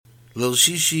Lil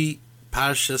Shishi,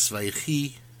 Parshas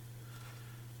Vayechi,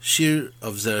 Shir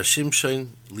of Zera Shimshon,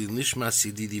 Lil Nishmas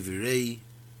Yedidi Virei,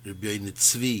 Rabbi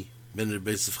Tzvi, Ben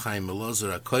Rabbi Chaim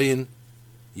Elazar HaKoyen,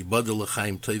 Yibadel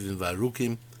L'Chaim Tovim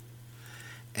V'Arukim,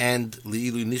 and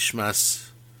Li'ilu Nishmas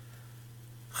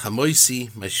Chamoisi,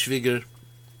 my Shviger,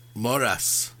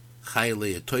 Moras,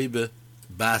 Chayle Etoibe,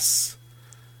 Bas,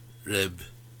 Reb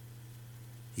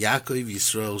Yaakov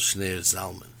Yisrael Shneir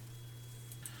Zalman.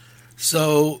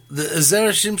 So the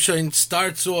Zera Shimshon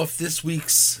starts off this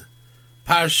week's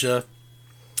Parsha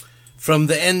from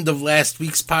the end of last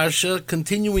week's Parsha,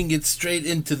 continuing it straight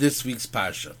into this week's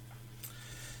Parsha.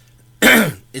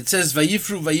 It says,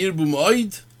 Vayifru Vayirbu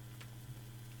Mo'od,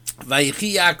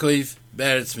 Vayechi Yaakov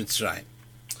Be'eretz Mitzrayim.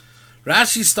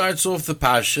 Rashi starts off the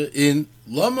Parsha in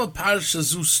Lama Parsha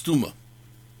Zu Stuma.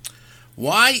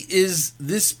 Why is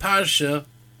this Parsha,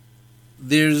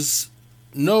 there's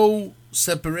no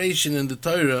separation in the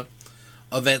Torah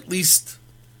of at least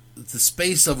the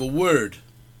space of a word?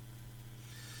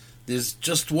 There's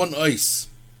just one ois.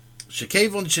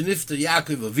 Shekevon shenifter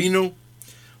Yaakov Avinu.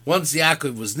 Once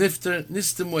Yaakov was nifter,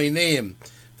 nistem oineim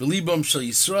v'libam shel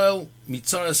Yisrael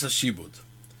mitzaras hashibud.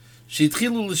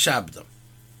 Sheitchilu l'shabda.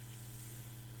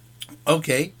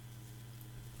 Okay.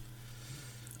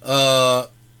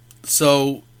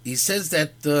 So he says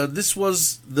that this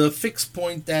was the fixed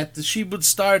point that the shibud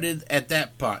started at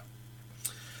that part.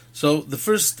 So the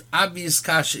first obvious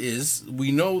kash is,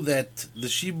 we know that the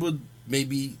shibud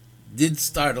maybe did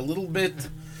start a little bit,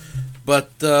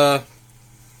 but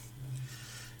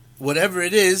whatever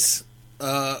it is,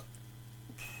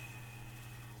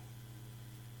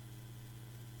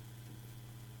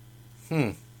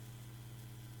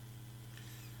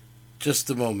 just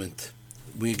a moment.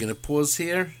 We're going to pause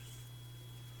here.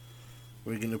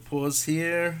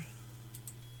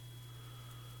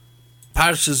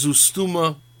 Parsha Zu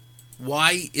Stuma.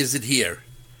 Why is it here?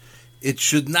 It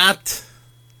should not.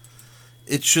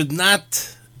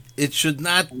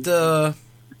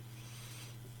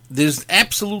 There's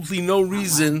absolutely no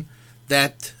reason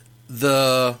that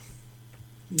the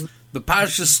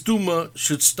Parsha Stuma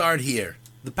should start here.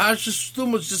 The Parsha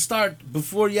Stuma should start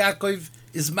before Yaakov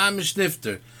is Mamish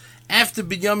Nifter. After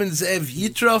Binyamin Ze'ev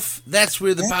Yitrof, that's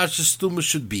where the Parsha Stuma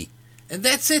should be. And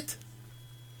that's it.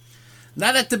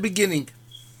 Not at the beginning.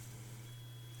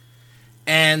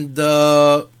 And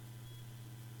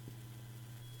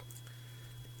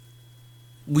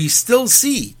we still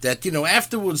see that,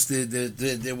 afterwards there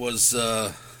was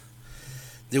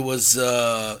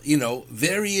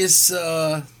various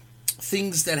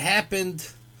things that happened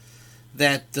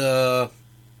that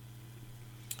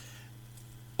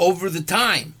over the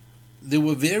time. There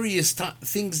were various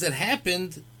things that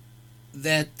happened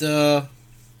that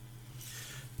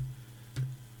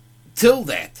till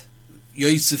that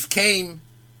Yosef came,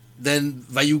 then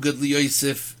Vayugad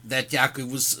Yosef, that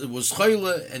Yaakov was choyle,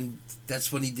 and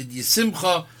that's when he did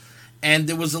Yisimcha, and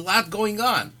there was a lot going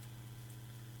on.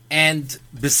 And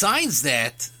besides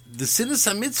that, the Sinas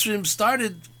HaMitzrim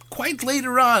started quite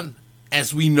later on,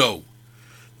 as we know.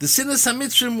 The Sinas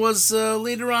HaMitzrim was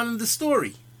later on in the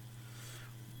story,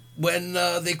 when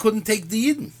they couldn't take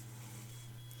the Yidden.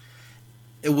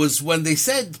 It was when they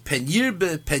said Pen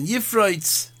Yirbe, Pen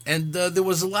Yifroitz, and there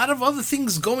was a lot of other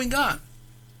things going on.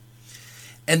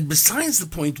 And besides the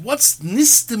point, what's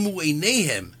Nistemu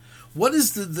Einehem? What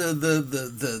is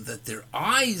that their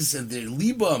eyes and their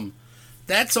libam?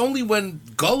 That's only when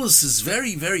Golus is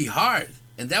very, very hard,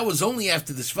 and that was only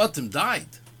after the Shvatim died.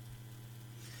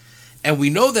 And we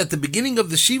know that the beginning of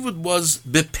the Shivud was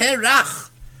Beperach,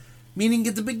 meaning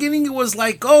at the beginning it was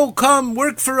like, oh, come,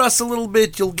 work for us a little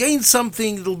bit, you'll gain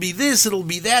something, it'll be this, it'll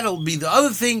be that, it'll be the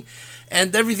other thing,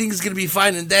 and everything's going to be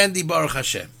fine and dandy, Baruch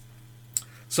Hashem.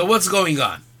 So what's going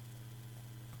on?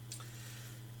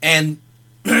 And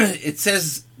it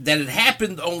says that it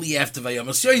happened only after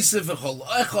Vayamas Yosef, V'chol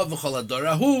Echa, V'chol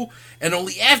Adorahu, and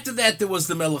only after that there was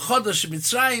the Melech Chodesh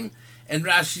Mitzrayim, and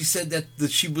Rashi said that the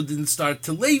Shibud didn't start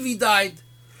till Levi died.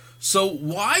 So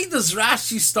why does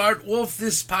Rashi start off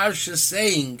this parsha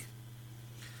saying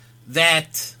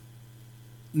that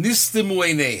Nistemu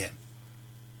Einehem?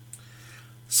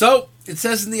 So it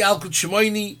says in the Alkut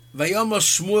Shemoini, Vayomas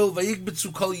Shmuel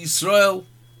Vayikbetzu Kol Yisrael,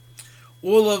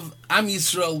 all of Am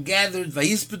Yisrael gathered,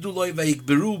 Vayispeduloi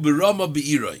Vayikberu Berama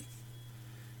Beiroi.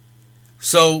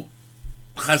 So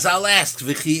Chazal asked,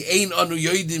 V'chi ein anu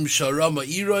yoidim sharama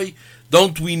Iroi,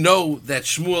 don't we know that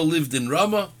Shmuel lived in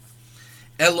Ramah?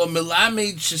 Elo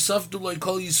melamed shesafduloi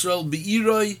kol Yisrael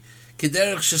beiroi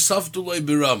kederech shesafduloi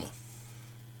berama.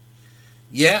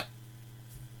 Yeah,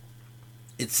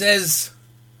 it says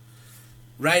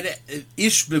right?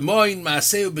 Ish b'moin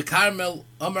ma'aseu b'karmel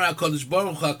Amar HaKadosh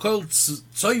Baruch Hu Hakol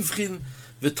tzoivchin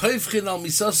v'toivchin al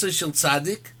misasa shel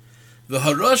tzadik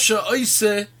v'harosha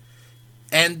oise.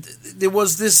 And there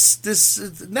was this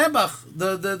Nebuch,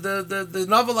 the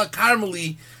novel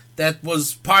Carmeli that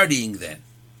was partying then,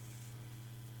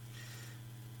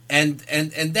 and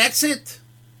that's it,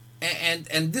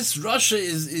 and this Russia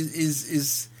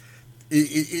is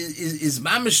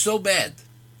mamish so bad,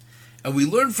 and we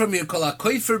learn from here kol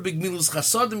hakoifer b'gmilus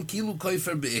chasadim kilu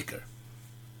koifer beikar.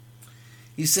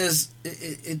 He says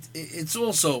it's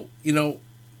also,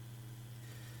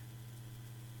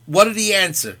 what did he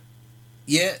answer?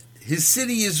 Yeah, his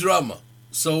city is Rama.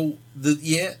 So the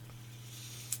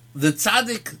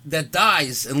tzaddik that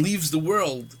dies and leaves the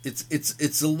world,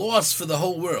 it's a loss for the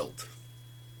whole world.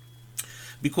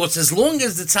 Because as long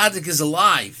as the tzaddik is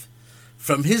alive,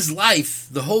 from his life,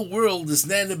 the whole world is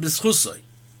nene b'schusay.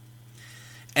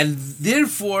 And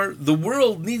therefore, the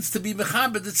world needs to be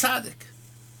mechaber the tzaddik.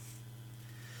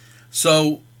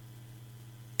 So,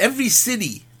 every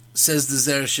city, says the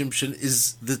Zera Shimshon,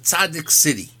 is the tzaddik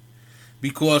city.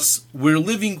 Because we're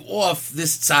living off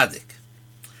this tzaddik.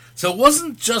 So it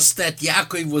wasn't just that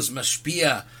Yaakov was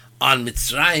mashpia on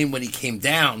Mitzrayim when he came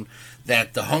down,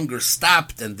 that the hunger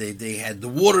stopped and they had the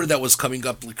water that was coming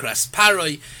up l'kras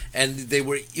paroi, and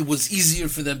it was easier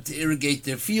for them to irrigate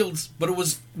their fields, but it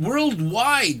was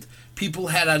worldwide. People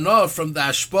had anah from the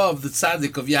ashpa of the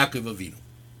tzaddik of Yaakov Avinu.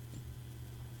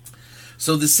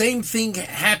 So the same thing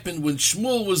happened when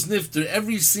Shmuel was nifter.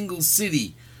 Every single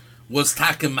city was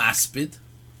takem maspid.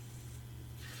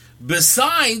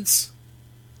 Besides,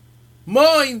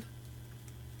 moin,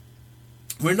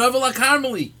 we're novel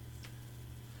Carmeli,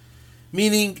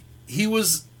 meaning he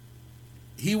wasn't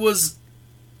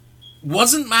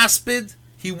maspid.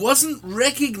 He wasn't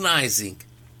recognizing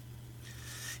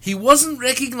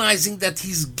that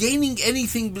he's gaining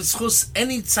anything b'schus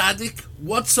any tzaddik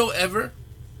whatsoever,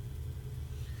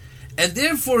 and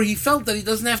therefore he felt that he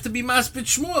doesn't have to be maspid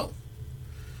Shmuel.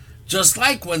 Just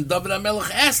like when David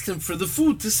HaMelech asked him for the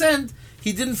food to send,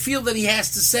 he didn't feel that he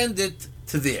has to send it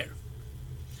to there.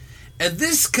 And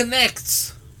this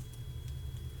connects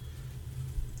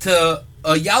to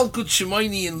a Yalkut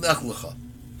Shimoini in Lech Lecha.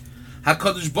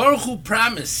 HaKadosh Baruch Hu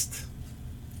promised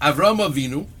Avram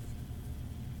Avinu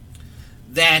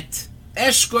that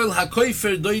Eshkol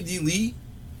HaKoifer Doidi Li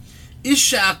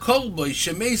Isha HaKol Boi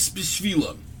Shemeis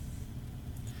B'Shvilon.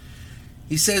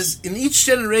 He says, in each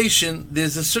generation,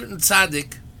 there's a certain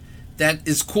tzaddik that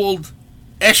is called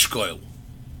Eshkoil.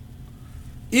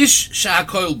 Ish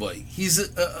Sha'akoil Boy. He's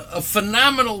a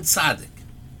phenomenal tzaddik.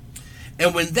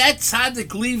 And when that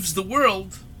tzaddik leaves the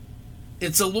world,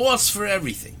 it's a loss for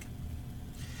everything.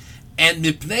 And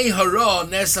Mipnei Hara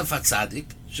Nesaf HaTzadik,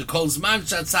 Shekol Zman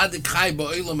Sha'atzadik Chai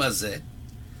Ba'olam Hazeh,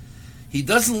 he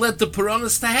doesn't let the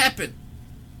Puranas to happen.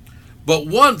 But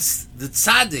once the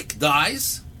tzaddik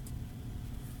dies,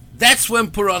 that's when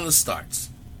Purana starts.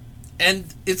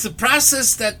 And it's a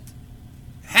process that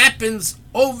happens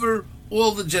over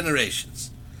all the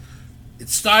generations. It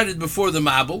started before the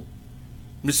Mabul.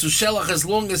 Mr. Shelach, as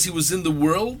long as he was in the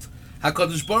world,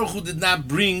 HaKadosh Baruch Hu did not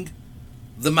bring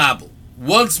the Mabul.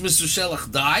 Once Mr.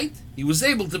 Shelach died, he was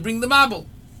able to bring the Mabul.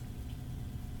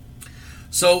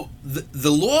 So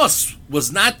the loss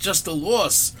was not just a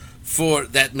loss for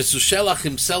that Mr. Shelach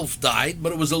himself died,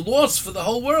 but it was a loss for the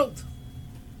whole world.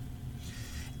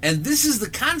 And this is the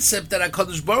concept that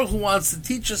HaKadosh Baruch Hu wants to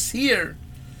teach us here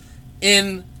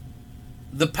in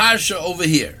the Parsha over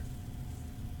here.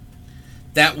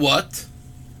 That what?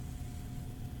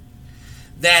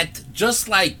 That just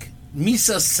like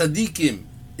Misas Tzadikim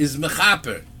is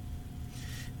Mechaper,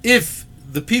 if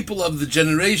the people of the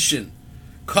generation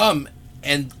come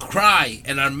and cry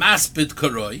and are Maspid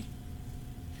Karoi,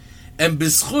 and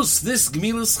B'schus this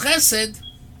Gmilus Chesed,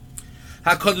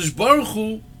 HaKadosh Baruch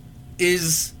Hu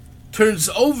turns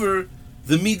over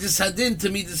the Midas Hadin to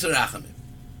Midas Rachamim.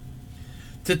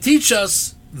 To teach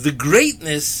us the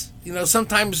greatness,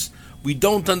 sometimes we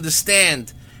don't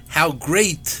understand how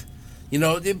great,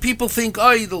 people think, the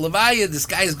Levaya, this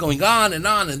guy is going on, and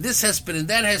this hesped and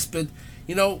that hesped,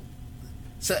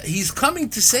 so he's coming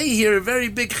to say here a very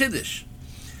big chiddush.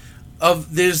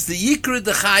 There's the Yikra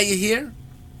Dechaya here,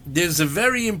 there's a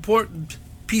very important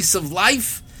piece of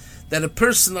life that a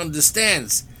person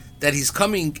understands, that he's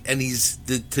coming and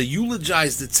to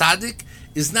eulogize the tzaddik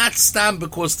is not stam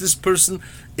because this person,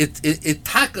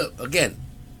 again,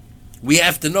 we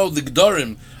have to know the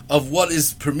Gdorim of what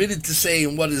is permitted to say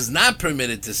and what is not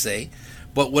permitted to say,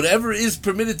 but whatever is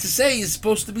permitted to say is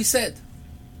supposed to be said.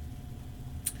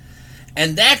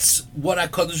 And that's what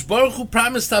HaKadosh Baruch Hu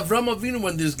promised Avram Avinu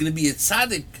when there's going to be a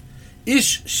tzaddik,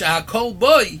 ish shahakol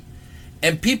boy,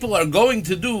 and people are going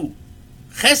to do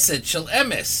chesed shel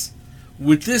emes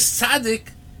with this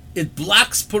tzaddik. It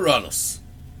blocks Puranos.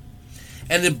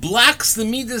 And it blocks the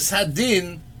Midas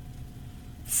Hadin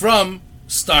from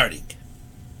starting.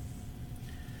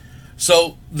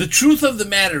 So the truth of the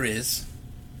matter is,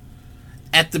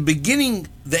 at the beginning,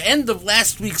 the end of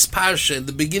last week's Parsha and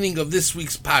the beginning of this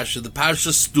week's Parsha, the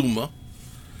Parsha Stuma,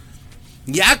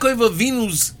 Yaakov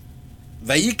Avinu's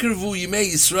Vayikrevu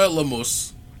Yimei Yisrael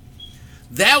Amos,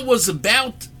 that was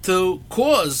about to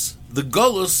cause the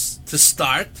Golus to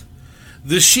start,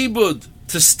 the Shibud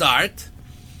to start,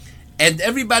 and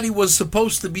everybody was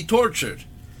supposed to be tortured.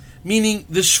 Meaning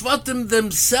the Shvatim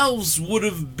themselves would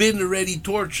have been already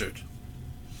tortured.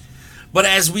 But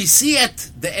as we see at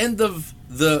the end of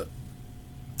the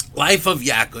life of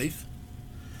Yaakov,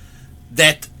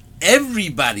 that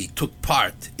everybody took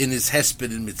part in his hesped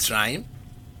in Mitzrayim.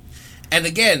 And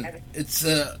again, it's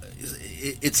a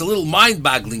little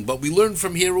mind-boggling, but we learn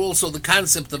from here also the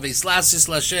concept of Eislasis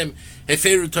Lashem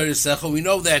Heferu Toresecha. We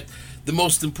know that the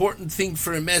most important thing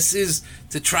for a mess is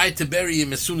to try to bury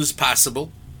him as soon as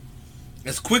possible,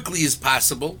 as quickly as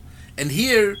possible. And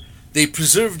here they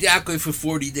preserved Yaakov for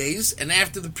 40 days, and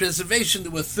after the preservation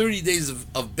there were 30 days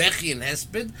of Bechi and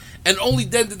Hesped, and only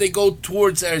then did they go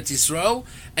towards Eretz Yisrael,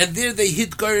 and there they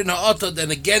hit Garin Ha'atad,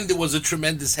 and again there was a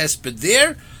tremendous Hesped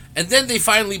there, and then they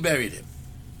finally buried him.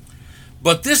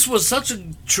 But this was such a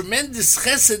tremendous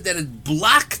chesed that it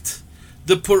blocked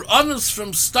the Puranos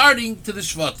from starting to the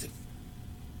Shvatim.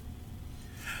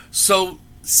 So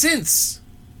since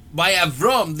by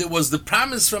Avram there was the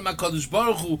promise from HaKadosh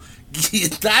Baruch Hu,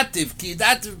 Kiyedativ,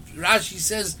 Rashi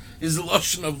says, is a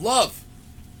lotion of love.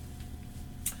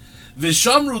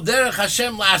 V'shamru derech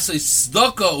Hashem la'asei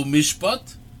tzedakah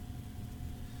u'mishpat,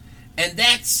 and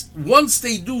that's, once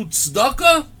they do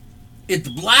tzedakah,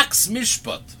 it blocks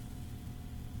mishpat.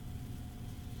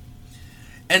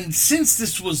 And since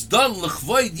this was done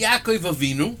l'chvoid Yaakov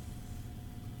Avinu,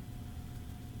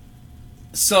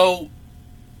 so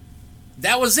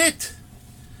that was it.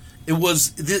 It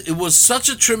was such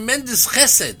a tremendous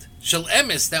chesed shel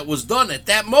emes that was done at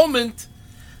that moment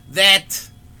that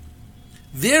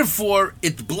therefore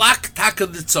it blocked taka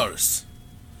d'tzoros,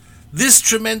 this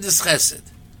tremendous chesed.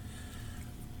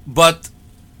 But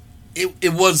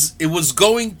it was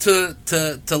going to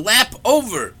lap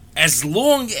over as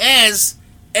long as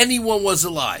anyone was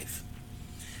alive.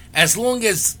 As long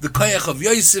as the koyach of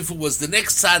Yosef, who was the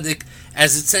next tzaddik,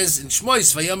 as it says in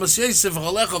Shmois, Vayamas Yosef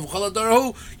Chalecha v'chol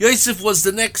hadarahu, Yosef was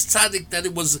the next tzaddik, that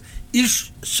it was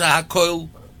ish shahakol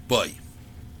boy.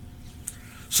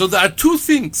 So there are two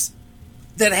things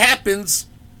that happens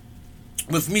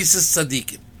with Mises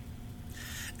Tzaddikim,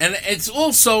 and it's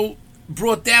also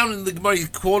brought down in the Gemara,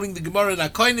 quoting the Gemara in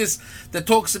Akoinis, that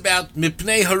talks about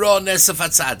mipnei hara nesef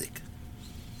hatzadik.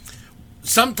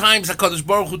 Sometimes HaKadosh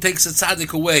Baruch Hu takes a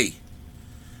tzaddik away,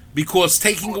 because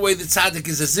taking away the tzaddik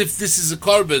is as if this is a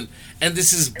korban, and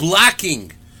this is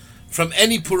blocking from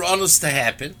any puranos to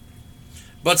happen.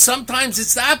 But sometimes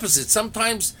it's the opposite.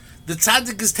 Sometimes the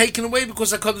tzaddik is taken away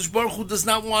because HaKadosh Baruch Hu does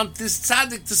not want this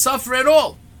tzaddik to suffer at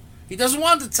all. He doesn't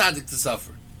want the tzaddik to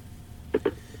suffer.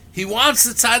 He wants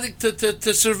the tzaddik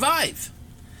to survive.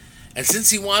 And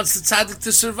since he wants the tzaddik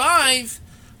to survive,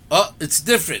 it's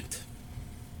different.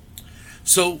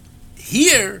 So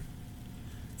here,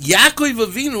 Yaakov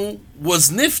Avinu was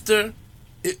nifter.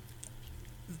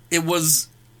 It was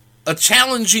a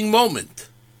challenging moment.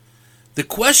 The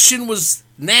question was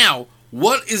now,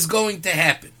 what is going to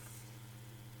happen?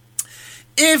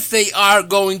 If they are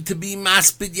going to be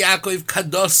Maspid Yaakov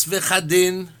Kados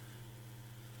V'Chadin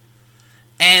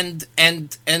and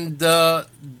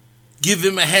give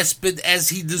him a hesped as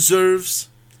he deserves,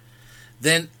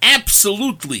 then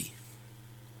absolutely,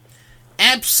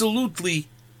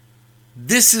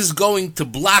 this is going to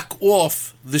block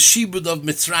off the Shibud of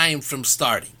Mitzrayim from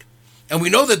starting. And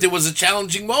we know that there was a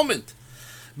challenging moment,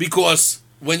 because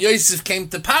when Yosef came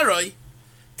to Paroi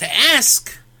to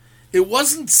ask, it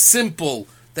wasn't simple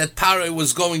that Paroi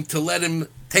was going to let him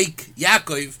take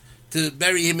Yaakov to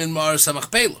bury him in Ma'aras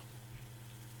HaMachpelah,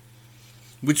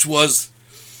 which was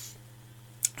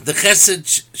the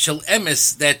Chesed Shel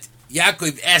Emes that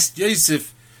Yaakov asked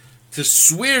Yosef to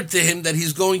swear to him that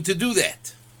he's going to do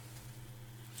that.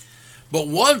 But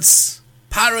once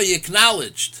Paroi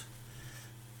acknowledged,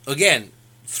 again,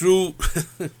 through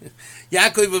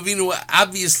Yaakov Avinu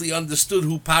obviously understood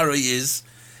who Paroi is,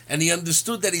 and he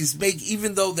understood that he's making,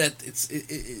 even though that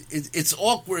it's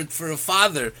awkward for a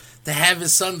father to have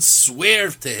his son swear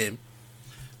to him,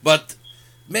 but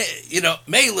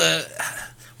Mela,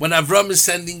 when Avram is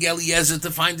sending Eliezer to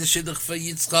find the shidduch for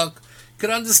Yitzchak, could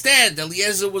understand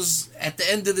Eliezer was, at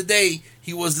the end of the day,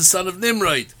 he was the son of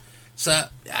Nimrod. So,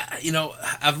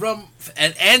 Avram,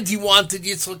 and he wanted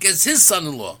Yitzchak as his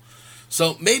son-in-law.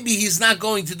 So maybe he's not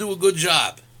going to do a good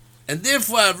job. And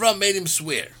therefore Avram made him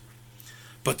swear.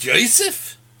 But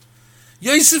Yosef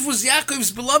was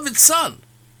Yaakov's beloved son.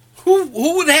 Who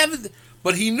would have it?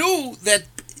 But he knew that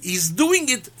he's doing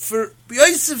it for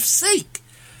Yosef's sake.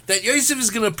 That Yosef is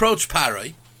going to approach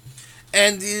Parai,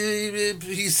 and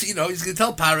he's going to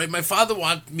tell Parai, my father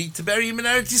wants me to bury him in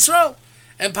Eretz Yisrael.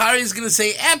 And Parai is going to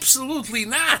say, absolutely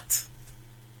not.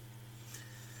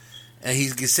 And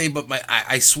he's going to say, but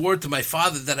I swore to my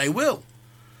father that I will.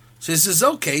 So he says,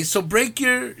 okay, so break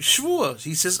your shvuah.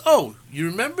 He says, oh, you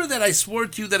remember that I swore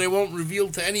to you that I won't reveal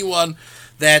to anyone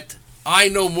that I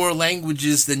know more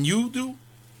languages than you do,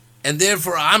 and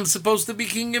therefore I'm supposed to be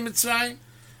king of Mitzrayim?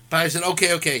 Parai said,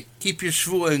 okay, keep your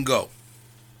shvuah and go.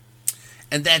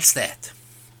 And that's that.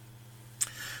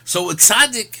 So a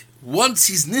tzaddik, once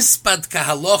he's nispad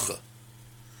kahalocha,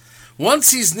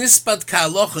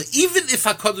 even if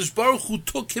HaKadosh Baruch Hu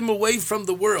took him away from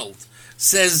the world,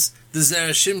 says the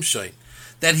Zera Shimshon,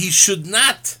 that he should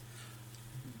not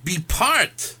be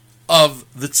part of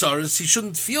the tzaras, he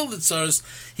shouldn't feel the tzaras,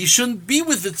 he shouldn't be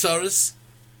with the tzaras.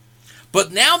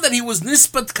 But now that he was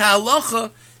nispat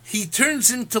kahalocha, he turns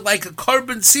into like a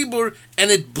korban tzibur, and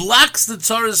it blocks the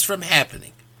tzaras from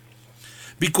happening,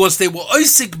 because they were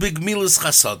oisik b'gmilas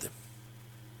chasadim.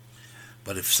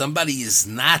 But if somebody is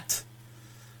not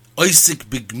oisik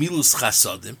b'gmilas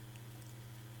chasadim,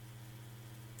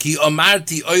 ki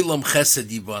omarti oilam chesed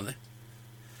yibane,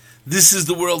 this is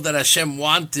the world that Hashem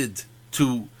wanted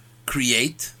to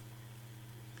create.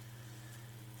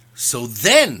 So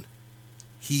then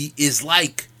he is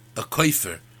like a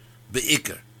koifer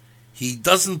be'ikr. He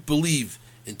doesn't believe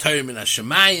in Torah min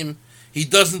hashamayim. He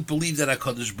doesn't believe that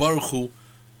HaKadosh Baruch Hu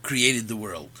created the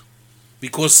world,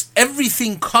 because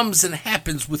everything comes and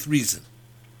happens with reason.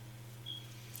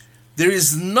 There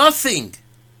is nothing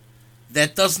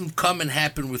that doesn't come and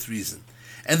happen with reason.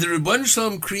 And the Rebbeinu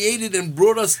Shalom created and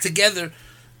brought us together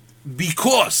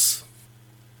because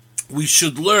we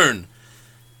should learn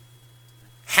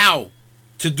how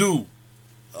to do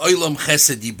Olam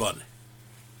Chesed Yibane.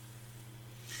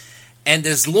 And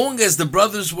as long as the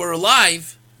brothers were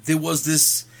alive, there was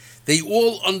this, they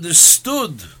all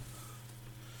understood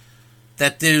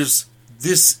that there's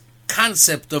this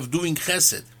concept of doing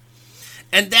chesed.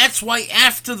 And that's why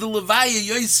after the Levaya,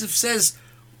 Yosef says,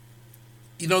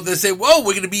 they say, whoa,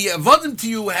 we're going to be avodim to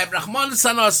you, have Rahmanas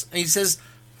on us. And he says,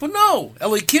 but no,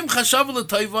 Elokim chashav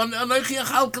l'toivan, anochi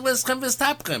achal kaleschem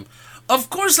v'stapchem.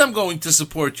 Of course I'm going to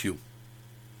support you.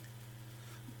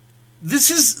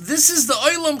 This is the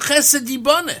Olam Chesed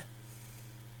Yibane.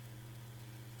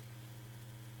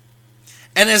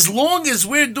 And as long as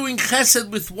we're doing chesed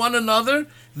with one another,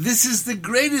 this is the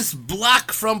greatest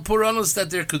block from Puranos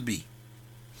that there could be.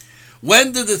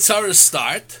 When did the tzaras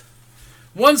start?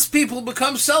 Once people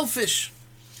become selfish.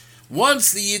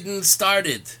 Once the Yidden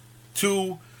started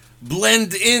to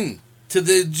blend in to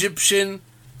the Egyptian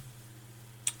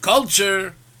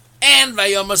culture, and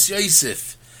Vayomas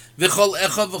Yosef, V'chol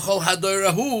Echa V'chol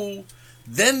Hadorahu,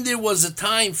 then there was a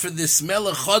time for this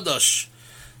Melech Chodosh,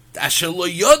 Asher Lo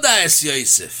Yoda Es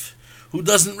Yosef, who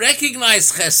doesn't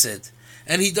recognize Chesed,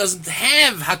 and he doesn't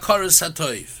have Hakaras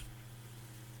HaToiv.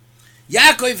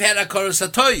 Yaakov had Hakaras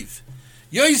HaToiv.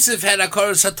 Yosef had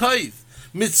Hakaras HaToiv.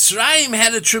 Mitzrayim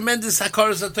had a tremendous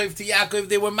Hakaras HaToiv to Yaakov.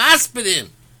 They were maspidim.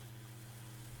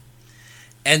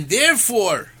 And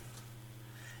therefore,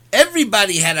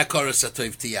 everybody had Hakaras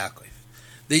HaToiv to Yaakov.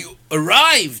 They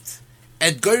arrived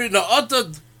at Gorin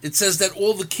HaOtod. It says that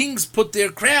all the kings put their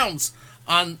crowns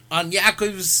on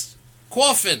Yaakov's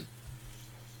coffin.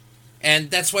 And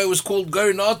that's why it was called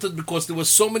Gorin HaOtod, because there were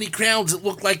so many crowns, it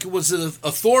looked like it was a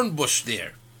thorn bush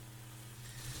there.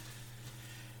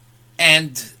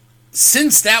 And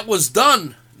since that was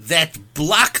done, that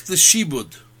blocked the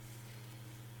shibud.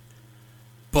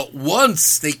 But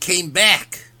once they came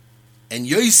back, and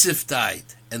Yosef died,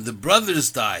 and the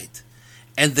brothers died,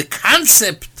 and the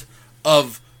concept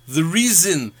of the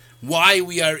reason why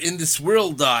we are in this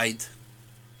world died,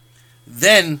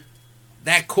 then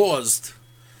that caused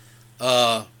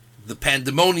the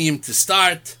pandemonium to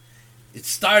start. It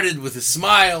started with a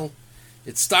smile.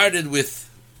 It started with,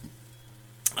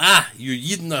 your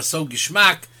Yidden are so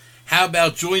geschmack. How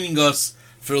about joining us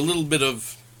for a little bit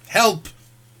of help?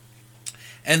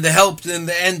 And the help in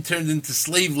the end turned into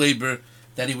slave labor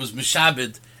that he was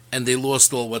mishabed, and they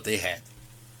lost all what they had.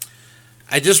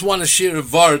 I just want to share a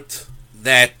vart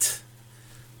that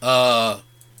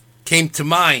came to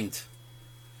mind.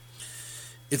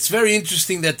 It's very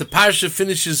interesting that the parsha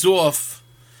finishes off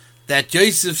that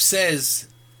Yosef says,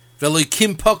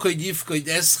 "Velokim pokoid yifkoid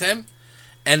eschem,"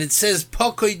 and it says,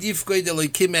 "Pokoid yifkoid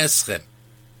elokim eschem."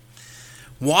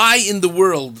 Why in the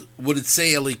world would it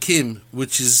say Elokim,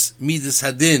 which is Midas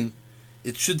Hadin?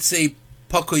 It should say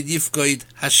Pokoid Yifkoid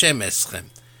Hashem Eschem.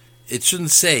 It shouldn't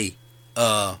say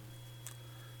Elokim.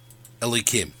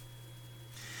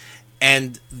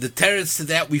 And the teretz to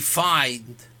that we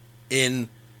find in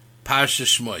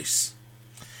Parshas Shmois.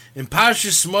 In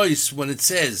Parshas Shmois, when it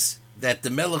says that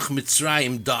the Melech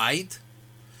Mitzrayim died,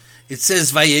 it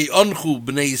says Vayeonchu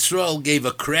Bnei Yisrael gave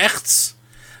a krechts,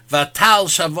 Vatal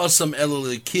Shavosam El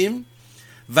Elokim,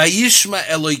 Vayishma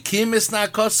Elokim es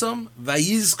Nakosam,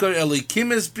 Vayizkor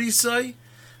Elokim es Brisoi,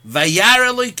 Vayar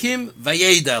Elokim,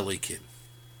 Vayeda Elokim.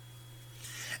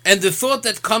 And the thought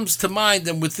that comes to mind,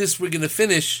 and with this we're going to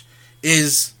finish,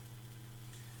 is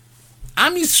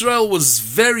Am Yisrael was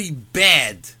very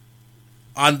bad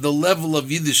on the level of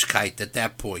Yiddishkeit at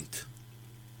that point.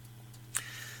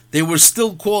 They were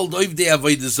still called Oivdei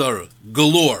Avodah Zarah,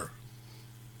 galore.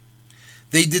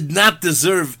 They did not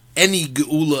deserve any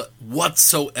geula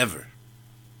whatsoever.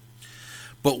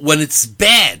 But when it's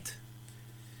bad,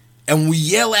 and we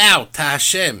yell out to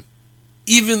Hashem,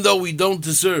 even though we don't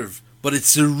deserve, but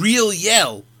it's a real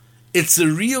yell, it's a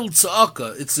real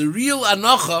tza'aka, it's a real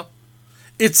anocha,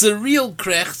 it's a real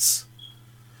krechts,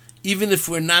 even if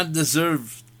we're not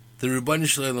deserved, the Rebbeinu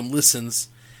Shalom listens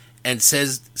and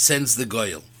sends the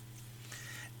goyel.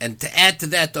 And to add to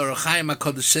that, the Orach Chaim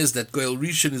HaKadosh says that Goyel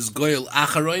Rishon is Goyel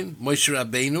Acharon, Moshe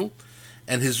Rabbeinu,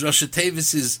 and his Rosh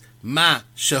Tevis is Ma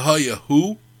Shehoya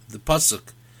Hu, the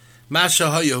pasuk. Ma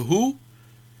Shehoya Hu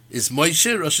is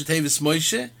Moshe, Rosh Tevis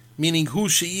Moshe, meaning Hu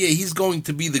Sheiyeh, he's going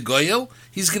to be the Goyel,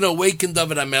 he's going to awaken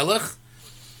David HaMelech,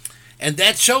 and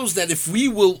that shows that if we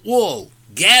will all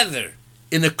gather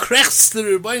in a krechs to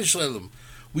the Rebbeinu Shalom,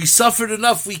 we suffered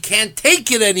enough, we can't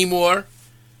take it anymore.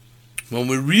 When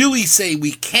we really say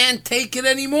we can't take it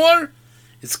anymore,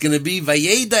 it's going to be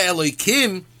Vayeda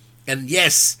Elokim, and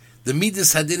yes, the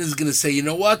Midas Hadin is going to say, you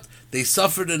know what? They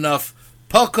suffered enough.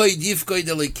 Pokoid Yifkoid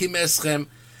Elokim Eschem.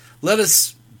 Let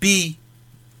us be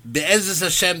Be'ezus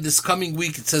Hashem this coming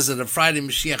week. It says that on Friday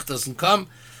Mashiach doesn't come.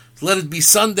 Let it be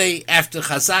Sunday after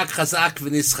Chazak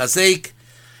V'nis Chazek.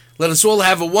 Let us all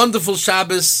have a wonderful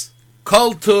Shabbos,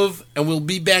 Kol Tov, and we'll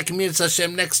be back in Midas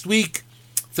Hashem next week,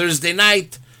 Thursday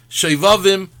night.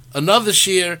 Shoivavim, another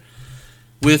shir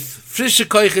with frische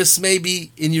koiches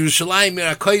maybe in Yerushalayim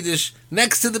Mir HaKodesh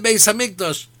next to the Beis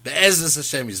HaMikdash. Be'ezus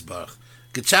Hashem Yisbarach.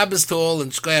 Good Shabbos to all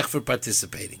and shkoyach for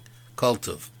participating. Kol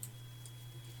Tov.